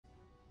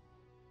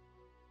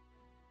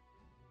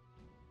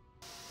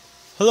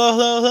Hello,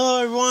 hello,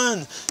 hello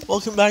everyone!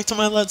 Welcome back to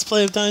my Let's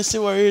Play of Dynasty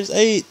Warriors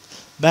 8!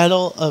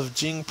 Battle of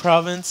Jing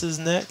Province is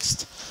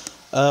next.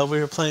 We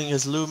were playing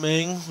as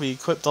Meng. We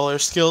equipped all our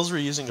skills. We're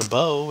using a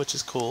bow, which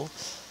is cool.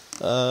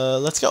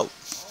 Let's go!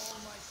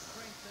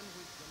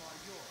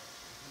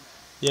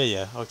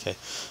 Yeah, okay.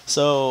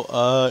 So,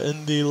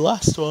 in the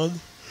last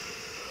one,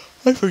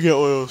 I forget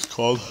what it was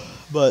called,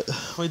 but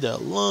we did a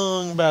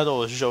long battle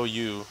with Zhao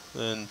Yun,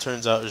 and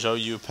turns out Zhao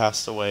Yun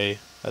passed away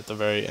at the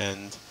very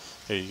end.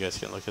 Here, you guys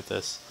can look at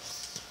this.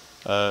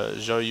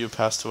 Zhao Yun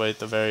passed away at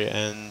the very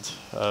end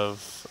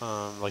of,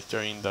 like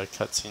during the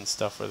cutscene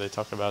stuff where they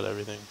talk about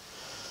everything.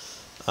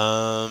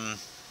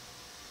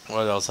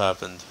 What else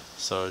happened?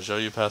 So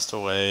Zhao Yun passed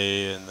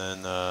away, and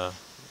then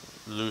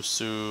Lu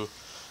Su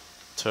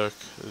took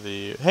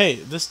the... Hey,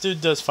 this dude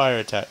does fire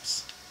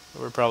attacks.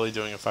 We're probably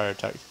doing a fire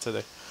attack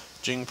today.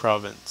 Jing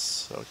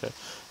Province. Okay.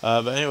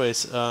 But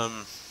anyways,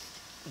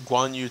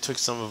 Guan Yu took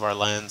some of our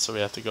land, so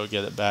we have to go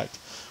get it back,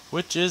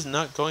 which is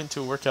not going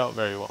to work out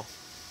very well.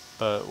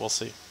 But we'll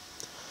see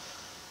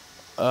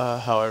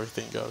how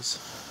everything goes.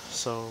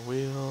 So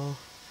we'll...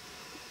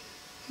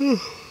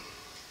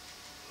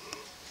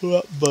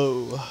 What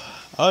bow?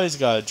 I always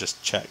gotta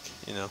just check,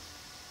 you know.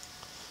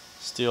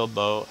 Steel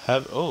bow.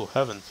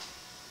 Heaven.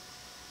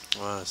 I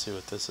wanna see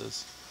what this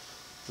is.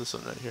 This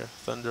one right here.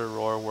 Thunder,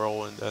 roar,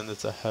 whirlwind, and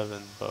it's a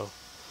heaven bow.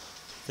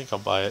 I think I'll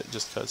buy it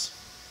just cause.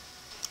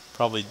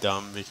 Probably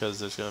dumb because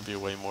there's gonna be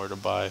way more to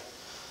buy.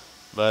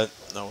 But,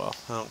 oh well,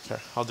 I don't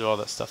care. I'll do all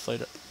that stuff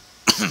later.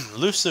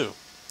 Lu Su.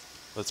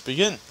 Let's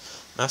begin.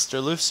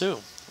 Master Lu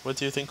Su, what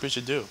do you think we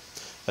should do?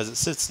 As it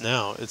sits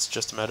now, it's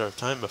just a matter of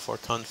time before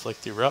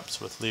conflict erupts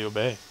with Liu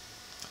Bei.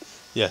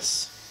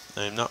 Yes,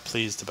 I am not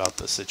pleased about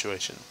this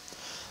situation.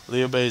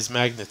 Liu Bei's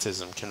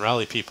magnetism can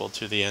rally people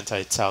to the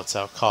anti-Cao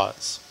Cao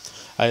cause.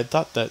 I had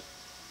thought that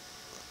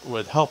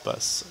would help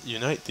us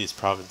unite these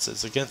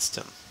provinces against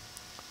him.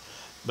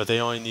 But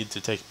they only need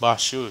to take Ba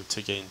Shu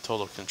to gain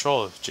total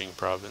control of Jing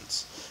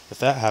province. If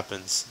that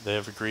happens, they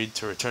have agreed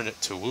to return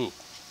it to Wu.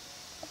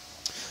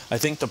 I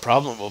think the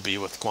problem will be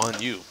with Guan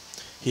Yu.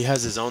 He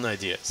has his own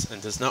ideas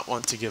and does not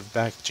want to give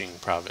back Jing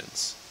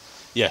province.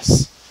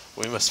 Yes,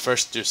 we must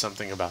first do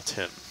something about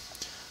him.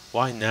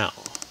 Why now,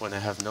 when I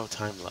have no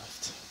time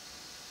left?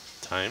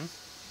 Time?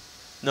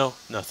 No,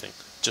 nothing.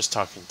 Just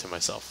talking to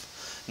myself.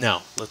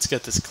 Now, let's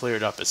get this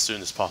cleared up as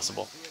soon as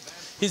possible.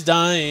 He's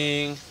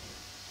dying!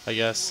 I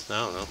guess. I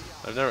don't know.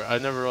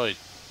 I've never really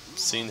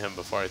seen him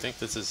before. I think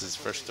this is his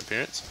first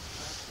appearance.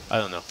 I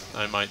don't know.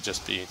 I might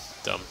just be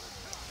dumb.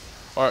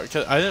 Or,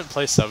 cause I didn't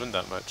play 7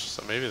 that much,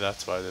 so maybe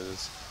that's why it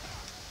is.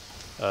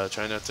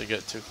 Try not to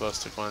get too close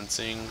to Guan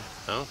Xing.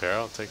 I don't care,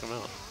 I'll take him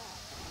out.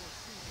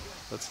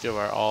 Let's give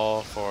our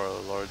all for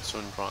Lord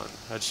Sun Quan.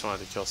 I just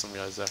wanted to kill some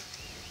guys there.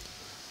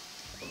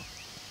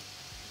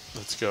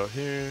 Let's go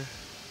here.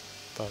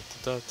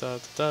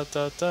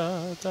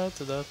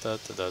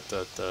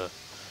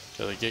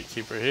 Kill the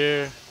gatekeeper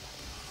here.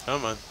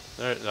 Come on.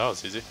 There, that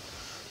was easy.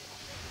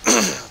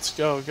 Let's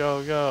go,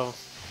 go, go.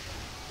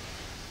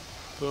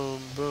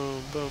 Boom,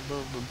 boom, boom,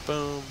 boom, boom,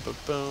 boom,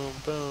 boom, boom,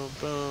 boom,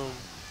 boom.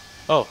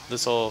 Oh,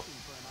 this whole...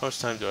 How much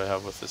time do I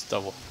have with this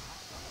double?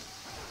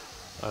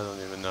 I don't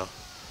even know.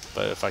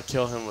 But if I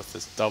kill him with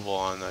this double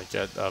on, I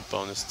get a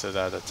bonus to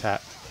that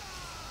attack.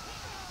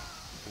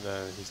 And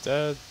then he's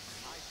dead.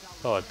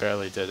 Oh, I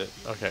barely did it.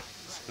 Okay,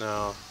 so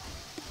now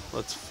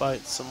let's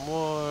fight some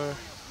more.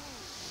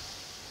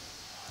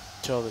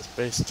 Kill this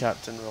base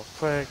captain real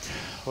quick.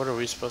 What are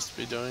we supposed to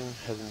be doing?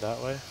 Heading that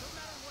way?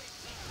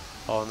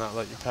 I'll not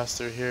let you pass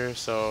through here,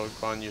 so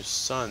Guan Yu's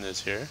son is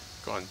here.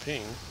 Guan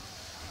Ping.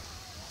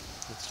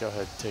 Let's go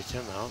ahead and take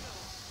him out.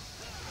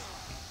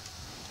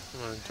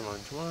 Come on, come on,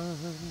 come on,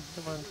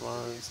 come on, come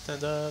on.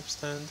 Stand up,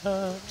 stand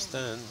up,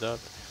 stand up.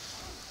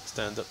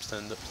 Stand up,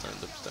 stand up,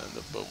 stand up, stand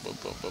up. Boom, boom,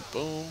 boom, boom,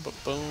 boom,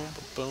 boom,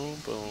 boom,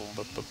 boom,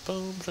 boom, boom,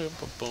 boom,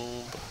 boom,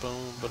 boom,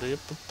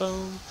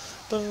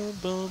 boom,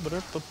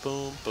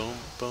 boom,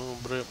 boom,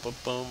 boom, boom,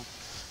 boom.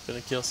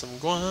 Gonna kill some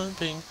Guan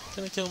Ping.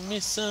 Gonna kill me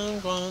some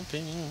Guan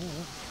Ping.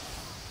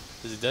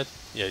 Is he dead?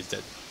 Yeah, he's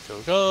dead. Go,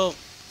 go.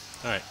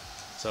 Alright,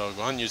 so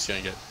Guan Yu's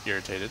gonna get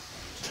irritated.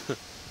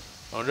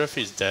 I wonder if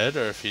he's dead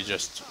or if he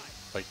just,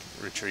 like,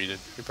 retreated.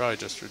 He probably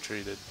just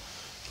retreated.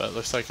 But it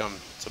looks like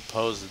I'm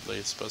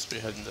supposedly supposed to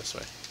be heading this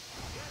way.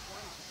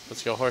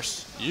 Let's go,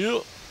 horse.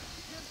 You.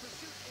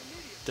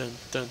 Dun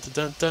dun dun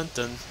dun dun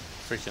dun.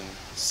 Freaking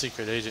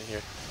secret agent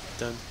here.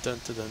 Dun dun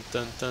dun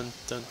dun dun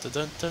dun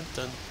dun dun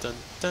dun dun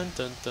dun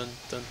dun dun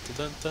dun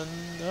dun dun.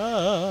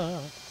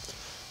 Ah.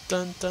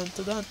 Dun dun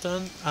dun dun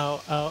dun.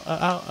 Ow ow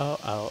ow ow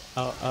ow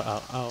ow ow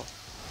ow ow.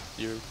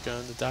 You're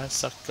gonna die,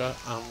 sucker.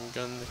 I'm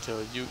gonna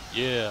kill you.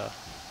 Yeah.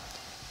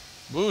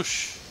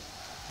 Bush.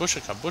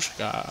 Bushaka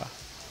bushaka.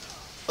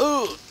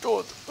 Oh,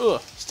 God.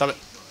 Stop it.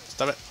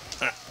 Stop it.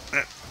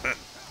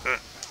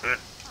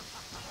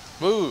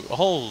 Ooh,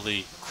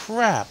 holy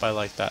crap, I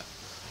like that.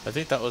 I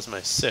think that was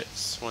my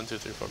 6. 1, 2,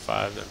 3, 4,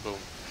 5, then boom.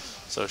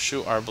 So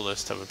Shu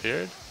Arbalist have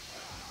appeared.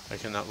 I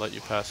cannot let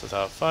you pass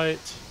without a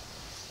fight.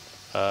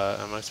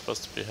 Am I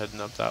supposed to be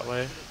heading up that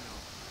way?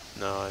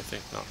 No, I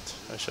think not.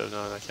 I should have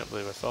known. I can't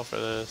believe I fell for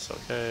this.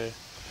 Okay.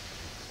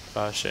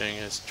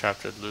 Xing is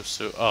trapped with Lu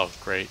Su. Oh,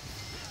 great.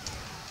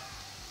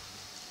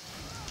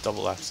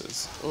 Double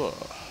axes. Hua,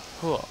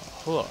 hua,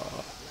 hua,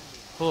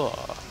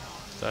 hua.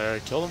 Did I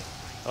already kill him?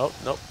 Oh,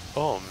 nope.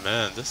 Oh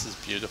man, this is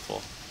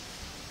beautiful.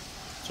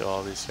 Kill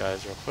all these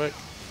guys real quick.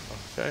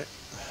 Okay.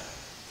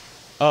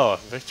 Oh,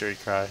 victory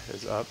cry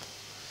is up.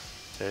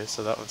 Okay,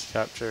 so that one's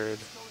captured.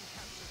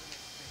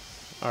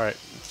 Alright,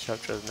 let's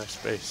capture the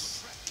next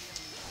base.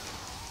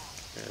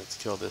 Okay, let's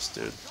kill this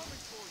dude.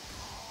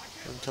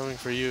 I'm coming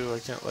for you. I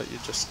can't let you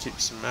just keep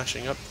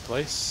smashing up the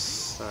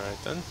place.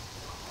 Alright then.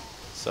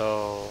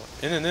 So,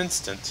 in an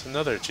instant,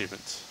 another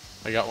achievement.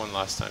 I got one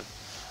last time.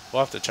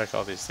 We'll have to check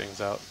all these things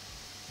out.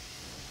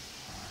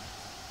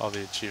 All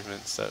the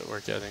achievements that we're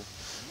getting.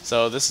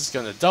 So this is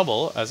going to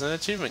double as an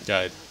achievement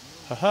guide.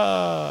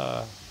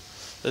 Haha!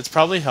 That's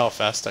probably how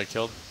fast I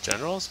killed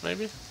generals,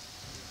 maybe?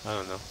 I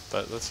don't know.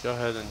 But let's go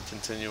ahead and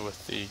continue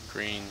with the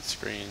green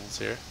screens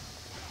here.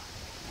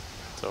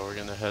 So we're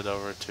going to head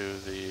over to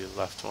the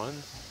left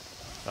one.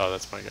 Oh,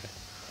 that's my guy.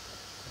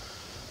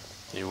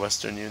 The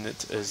western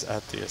unit is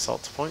at the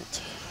assault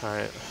point.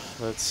 Alright,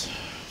 let's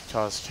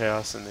cause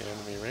chaos in the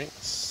enemy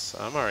ranks.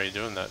 I'm already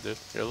doing that, dude.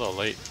 You're a little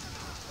late.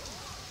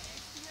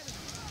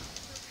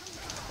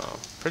 Oh,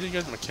 pretty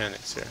good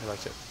mechanics here. I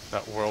like it.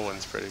 That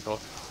whirlwind's pretty cool.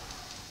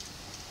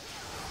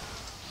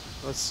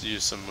 Let's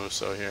use some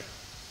Muso here.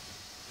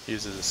 He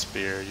uses a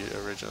spear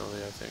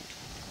originally, I think.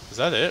 Is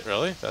that it,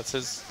 really? That's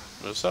his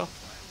Muso?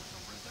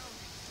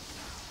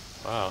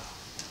 Wow.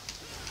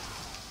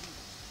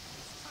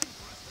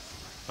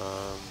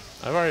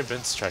 I've already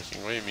been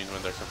striking. What do you mean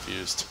when they're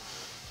confused?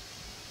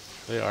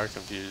 They are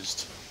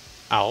confused.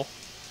 Ow.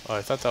 Oh,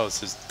 I thought that was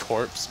his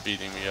corpse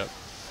beating me up.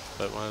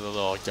 But one of the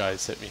little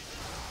guys hit me.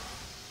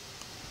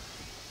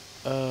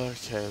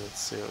 Okay, let's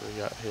see what we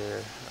got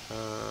here.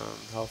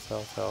 Health,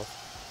 health,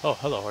 health. Oh,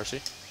 hello,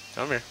 horsey.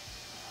 Come here.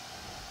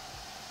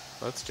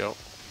 Let's go.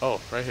 Oh,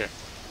 right here.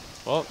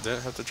 Well,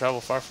 didn't have to travel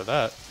far for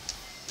that.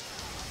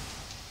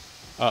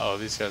 Uh-oh,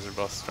 these guys are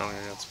both strong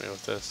against me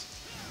with this.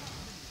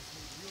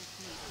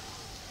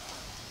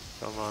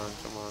 Come on,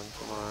 come on,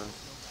 come on.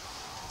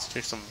 Let's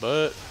kick some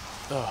butt.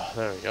 Oh,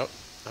 there we go.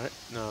 Alright,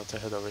 now to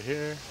head over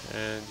here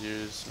and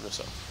use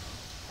Muso.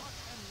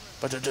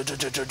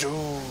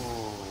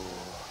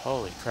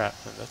 Holy crap,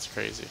 man, that's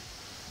crazy.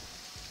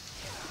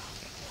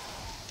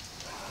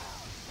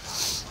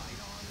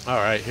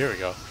 Alright, here we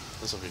go.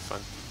 This will be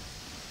fun.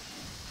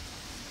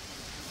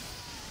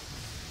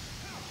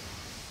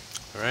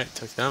 Alright,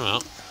 took them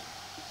out.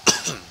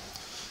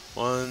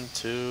 1,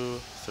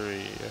 2,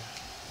 3.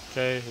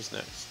 Okay, who's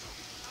next?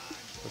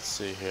 Let's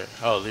see here.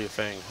 Oh, Liu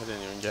Feng. I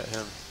didn't even get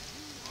him.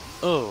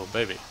 Oh,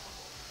 baby.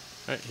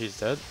 Alright, he's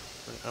dead.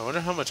 I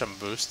wonder how much I'm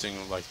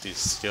boosting like these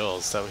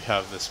skills that we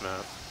have this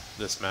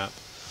map.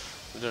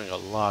 I'm doing a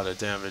lot of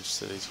damage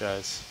to these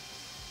guys.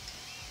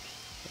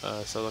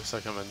 So it looks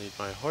like I'm gonna need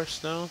my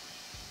horse now.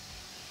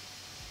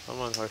 Come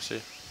on,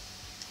 horsey.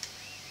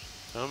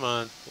 Come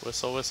on.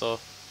 Whistle, whistle.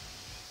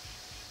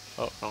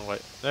 Oh, wrong way.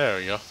 There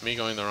we go. Me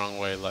going the wrong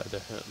way led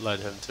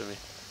him to me.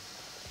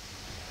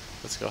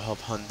 Let's go help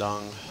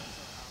Handong.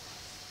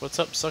 What's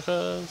up,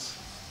 suckers?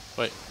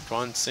 Wait,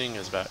 Guan Xing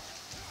is back.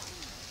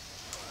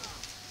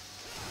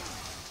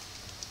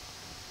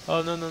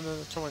 Oh, no, no, no,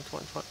 no. Come on, come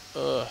on, come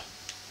on. Ugh.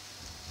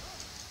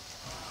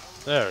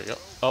 There we go.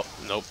 Oh,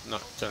 nope,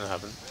 not gonna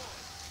happen.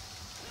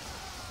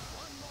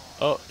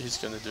 Oh, he's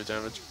gonna do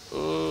damage. Ooh,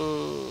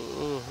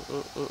 ooh,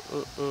 ooh, ooh,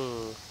 ooh,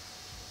 ooh.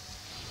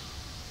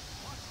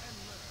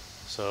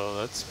 So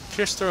let's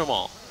pierce through them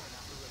all.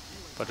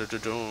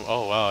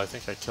 Oh wow, I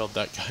think I killed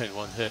that guy in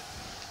one hit.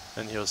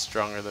 And he was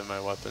stronger than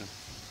my weapon.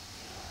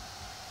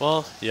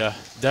 Well, yeah,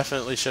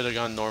 definitely should have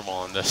gone normal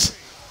on this.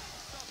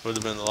 Would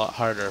have been a lot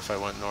harder if I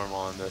went normal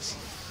on this.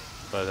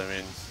 But I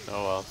mean,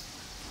 oh well.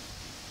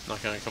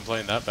 Not gonna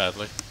complain that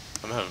badly.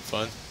 I'm having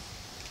fun.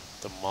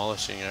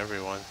 Demolishing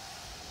everyone.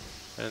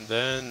 And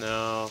then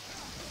now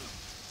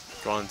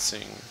Guan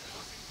Xing.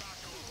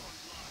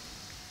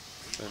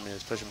 That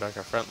means pushing back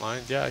our front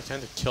line. Yeah, I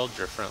kinda killed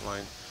your front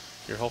line.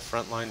 Your whole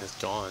front line is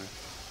gone.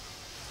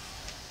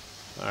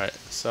 Alright,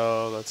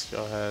 so let's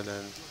go ahead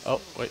and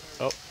oh wait,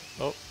 oh.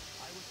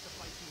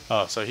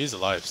 Oh, so he's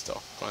alive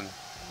still. Guan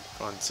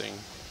Xing.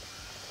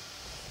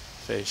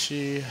 Fei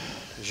Shi,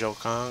 Zhou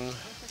Kang.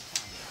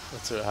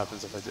 Let's see what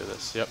happens if I do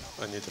this. Yep,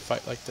 I need to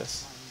fight like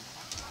this.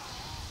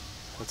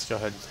 Let's go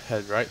ahead and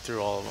head right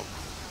through all of them.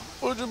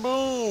 Boom!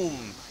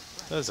 Boom!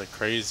 That is a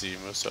crazy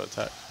Muso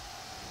attack.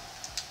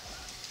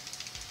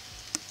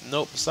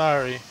 Nope,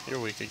 sorry. You're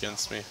weak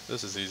against me.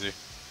 This is easy.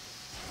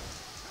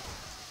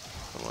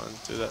 Come on,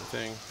 do that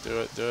thing.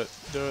 Do it, do it,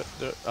 do it,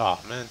 do it. Aw,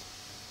 oh, man.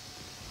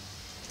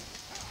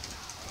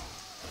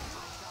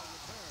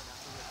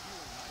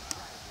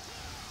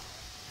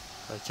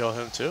 Did I kill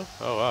him too?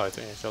 Oh wow, I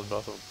think I killed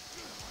both of them.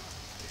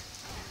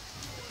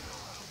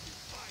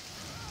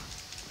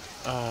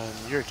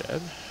 You're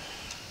dead.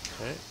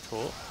 Okay,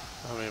 cool.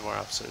 How many more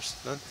officers?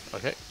 None?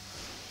 Okay.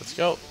 Let's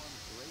go.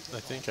 I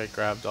think I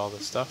grabbed all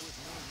this stuff.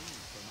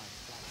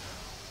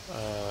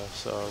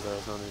 So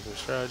there's no need for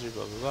strategy,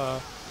 blah blah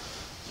blah.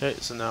 Okay,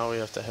 so now we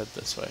have to head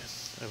this way.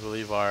 I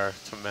believe our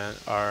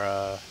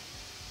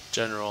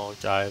general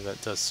guy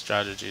that does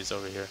strategies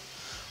over here.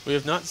 We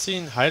have not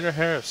seen hide or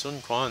hair of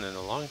Sun Quan in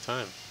a long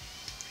time.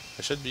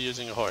 I should be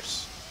using a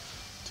horse.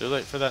 Too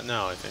late for that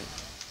now, I think.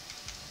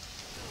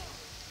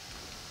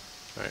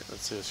 Alright,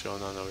 let's see what's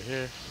going on over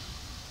here.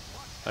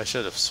 I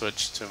should have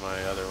switched to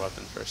my other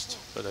weapon first,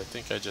 but I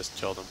think I just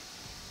killed him.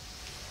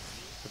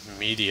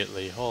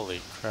 Immediately,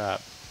 holy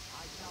crap.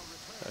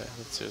 Alright,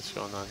 let's see what's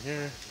going on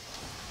here.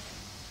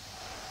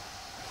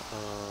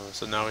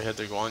 So now we head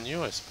to Guan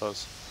Yu, I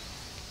suppose.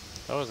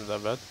 That wasn't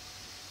that bad.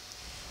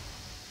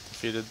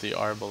 Defeated the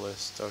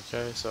Arbalist.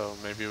 Okay, so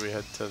maybe we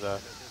head to the...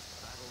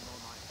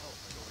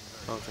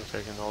 I don't think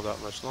I can hold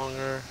out much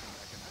longer.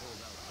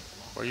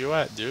 Where you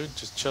at, dude?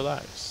 Just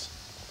chillax.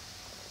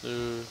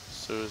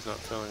 Su's not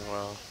feeling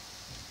well.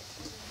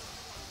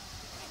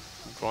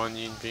 Guan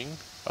Yinping.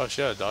 Oh,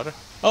 she had a daughter?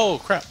 Oh,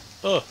 crap.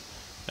 Ugh.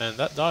 And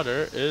that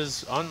daughter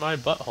is on my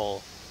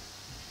butthole.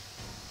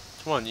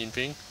 Come on,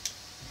 Yinping.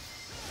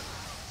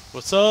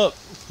 What's up?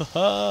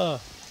 Haha.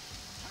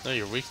 No,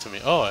 you're weak to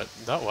me. Oh,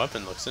 that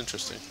weapon looks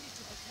interesting.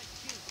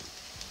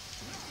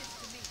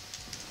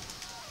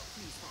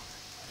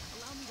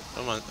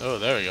 Come on. Oh,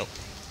 there we go.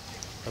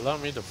 Allow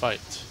me to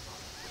fight.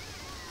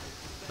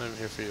 I'm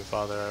here for you,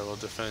 father. I will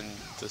defend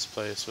this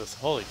place with...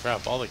 Holy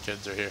crap, all the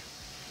kids are here.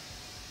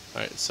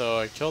 Alright, so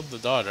I killed the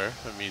daughter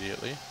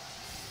immediately.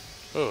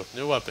 Oh,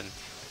 new weapon.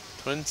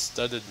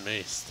 Twin-studded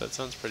mace. That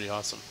sounds pretty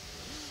awesome.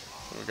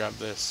 We'll grab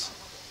this.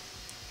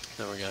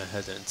 Then we're gonna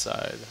head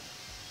inside.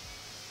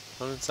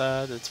 Fun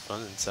inside, it's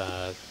fun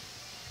inside.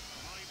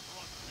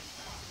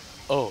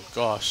 Oh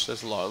gosh,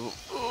 there's a lot of them.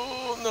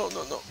 Oh, no,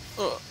 no, no.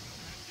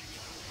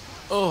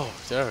 Oh,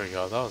 there we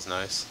go. That was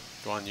nice.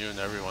 Guan Yu and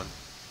everyone.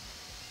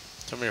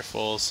 Come here,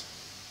 fools.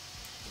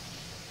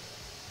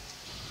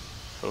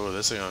 Oh,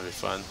 this is gonna be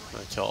fun.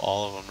 I kill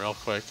all of them real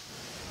quick.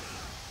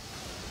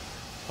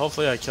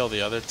 Hopefully I kill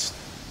the other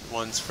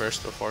ones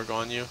first before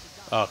Guan Yu.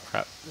 Oh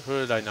crap, who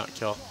did I not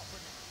kill?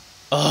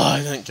 Oh,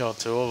 I didn't kill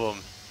two of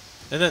them.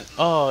 And then,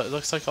 oh, it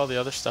looks like all the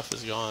other stuff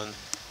is gone.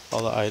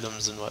 All the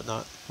items and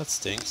whatnot. That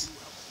stinks.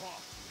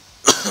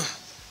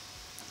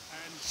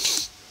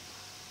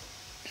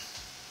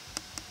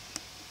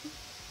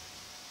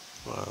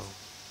 Wow.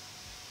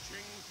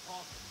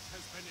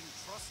 Has been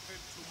entrusted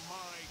to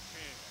my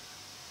care.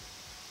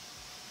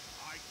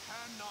 I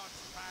cannot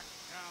back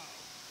down.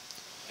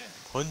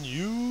 Guan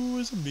Yu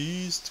is a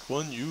beast.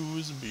 Guan Yu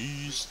is a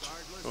beast.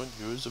 Guan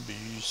Yu is a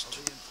beast.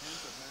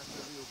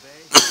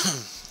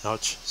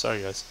 Ouch.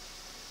 Sorry, guys.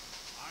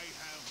 I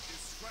have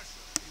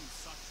discretion in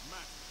such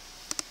matters.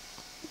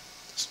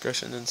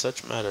 Discretion in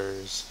such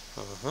matters.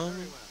 Very well.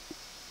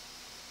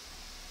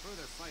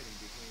 Further fighting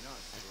between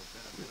us will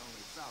benefit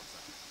only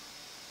Southside.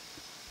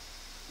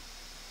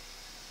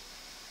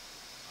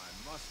 I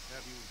must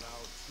have you vow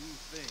two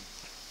things,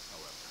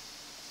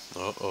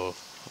 however. Uh-oh.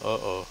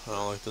 Uh-oh. I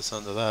don't like the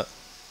sound of that.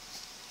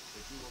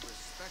 That you will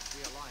respect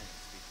the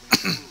alliance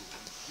between Wu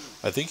and Shu.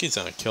 I think he's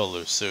gonna kill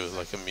Lu Su,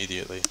 like,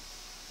 immediately. That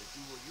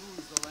you will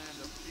use the land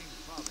of Jing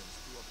province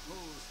to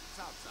oppose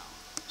Cao Cao.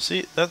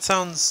 See, that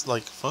sounds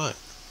like fine.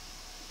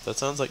 That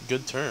sounds like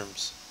good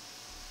terms.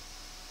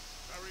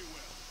 Very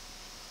well.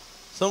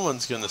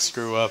 Someone's gonna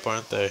screw up,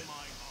 aren't they? Good.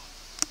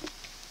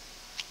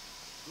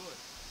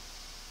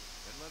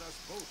 Then let us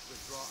both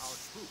withdraw our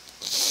troops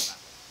from the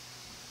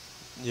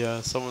battle.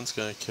 Yeah, someone's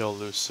gonna kill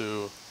Lu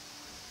Su.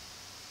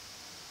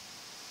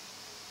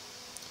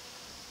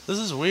 This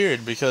is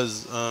weird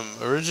because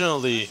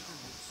originally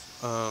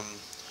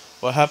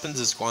what happens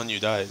is Guan Yu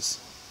dies.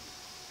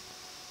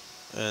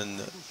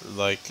 And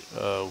like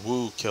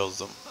Wu kills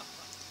them.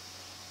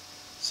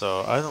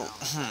 So I don't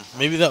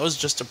maybe that was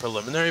just a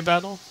preliminary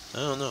battle? I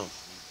don't know.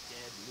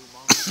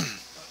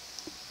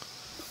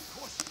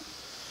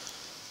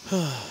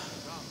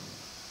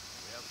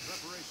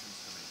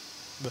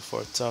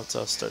 Before Cao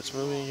Cao starts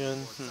moving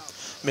again.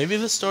 Maybe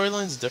the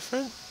storyline's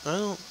different?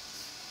 I'm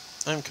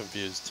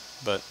confused,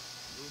 but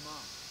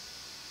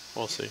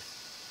we'll see.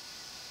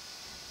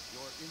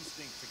 Your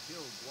instinct to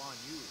kill Guan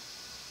Yu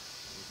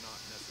was not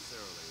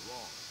necessarily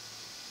wrong.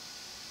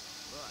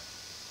 But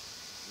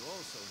you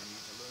also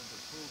need to learn to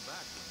pull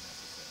back when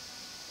necessary.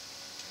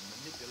 And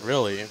manipulate.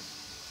 Really?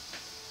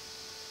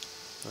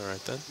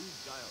 Alright then. Too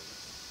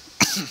guileless.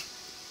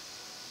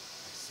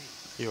 I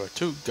see. You are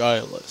too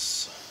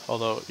guileless.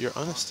 Although your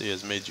honesty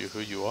has made you who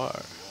you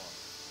are.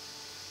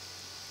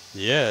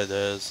 Yeah, it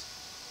is.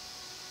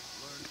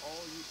 Learn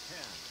all you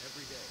can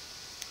every day.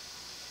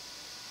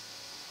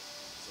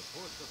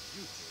 Support the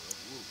future of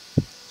Wu.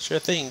 Sure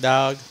thing,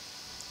 dog.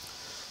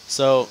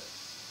 So,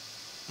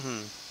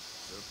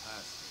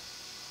 Surpass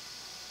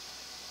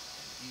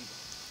me. And even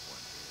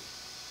one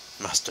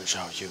day. Master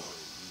Zhao Yun.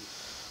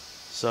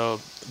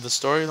 So, the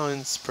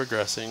storyline's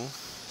progressing,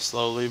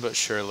 slowly but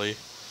surely.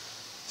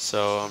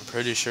 So, I'm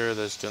pretty sure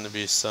there's going to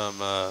be some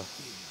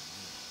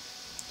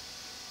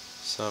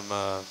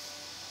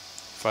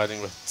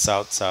fighting with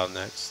Cao Cao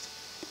next.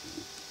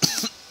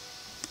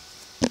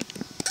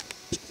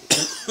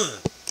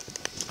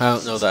 I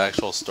don't know the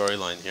actual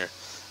storyline here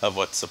of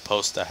what's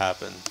supposed to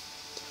happen.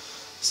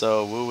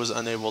 So Wu was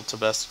unable to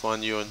best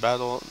Guan Yu in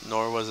battle,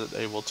 nor was it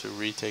able to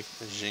retake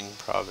the Jing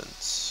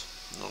province.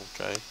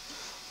 Okay.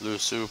 Lu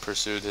Su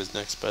pursued his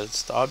next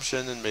best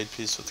option and made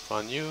peace with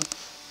Guan Yu.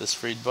 This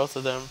freed both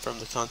of them from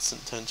the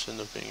constant tension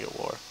of being at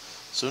war.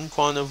 Sun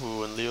Quan of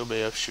Wu and Liu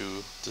Bei of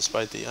Shu,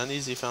 despite the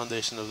uneasy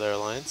foundation of their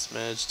alliance,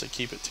 managed to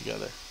keep it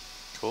together.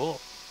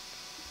 Cool.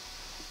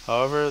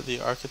 However, the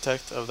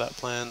architect of that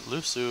plan,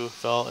 Lu Su,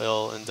 fell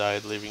ill and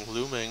died, leaving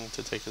Lu Meng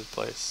to take his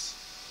place.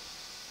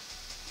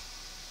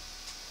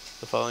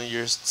 The following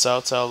years,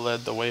 Cao Cao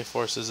led the Wei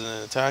forces in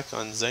an attack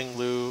on Zheng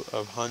Lu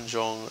of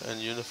Hanzhong and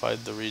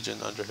unified the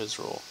region under his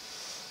rule.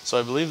 So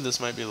I believe this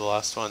might be the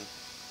last one.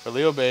 For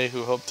Liu Bei,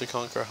 who hoped to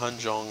conquer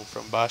Hanzhong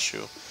from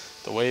Bashu,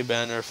 the Wei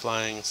banner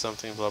flying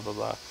something blah blah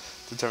blah,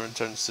 determined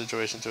to turn the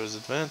situation to his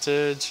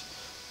advantage,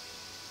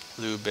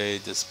 Liu Bei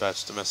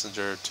dispatched a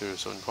messenger to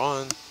Sun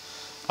Quan,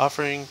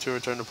 offering to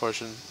return a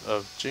portion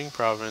of Jing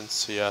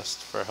province. He asked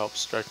for help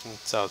striking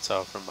Cao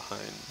Cao from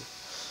behind.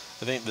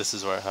 I think this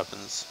is where it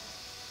happens.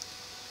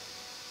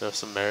 There's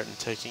some merit in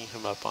taking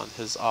him up on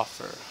his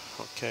offer.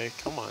 Okay,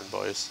 come on,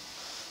 boys.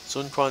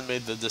 Sun Quan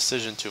made the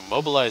decision to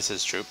mobilize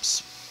his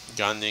troops.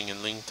 Gan Ning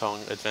and Ling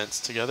Tong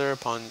advanced together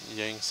upon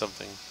Yang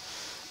something.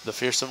 The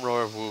fearsome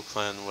roar of Wu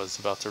clan was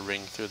about to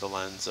ring through the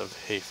lands of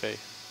Hefei.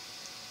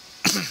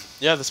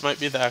 Yeah, this might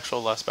be the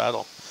actual last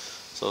battle.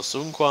 So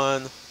Sun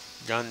Quan,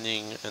 Gan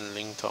Ning, and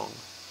Ling Tong.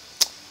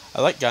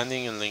 I like Gan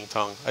Ning and Ling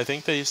Tong. I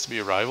think they used to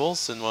be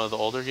rivals in one of the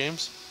older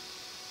games.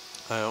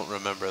 I don't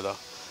remember though.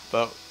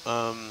 But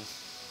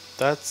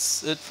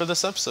that's it for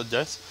this episode,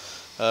 guys.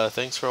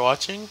 Thanks for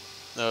watching.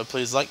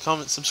 Please like,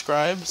 comment,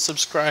 subscribe.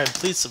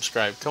 Please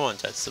subscribe. Come on,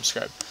 guys,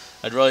 subscribe.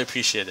 I'd really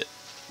appreciate it.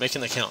 Make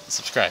an account,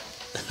 subscribe.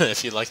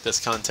 If you like this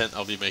content,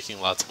 I'll be making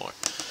lots more.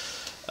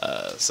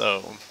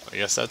 So I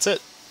guess that's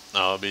it.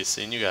 I'll be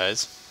seeing you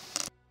guys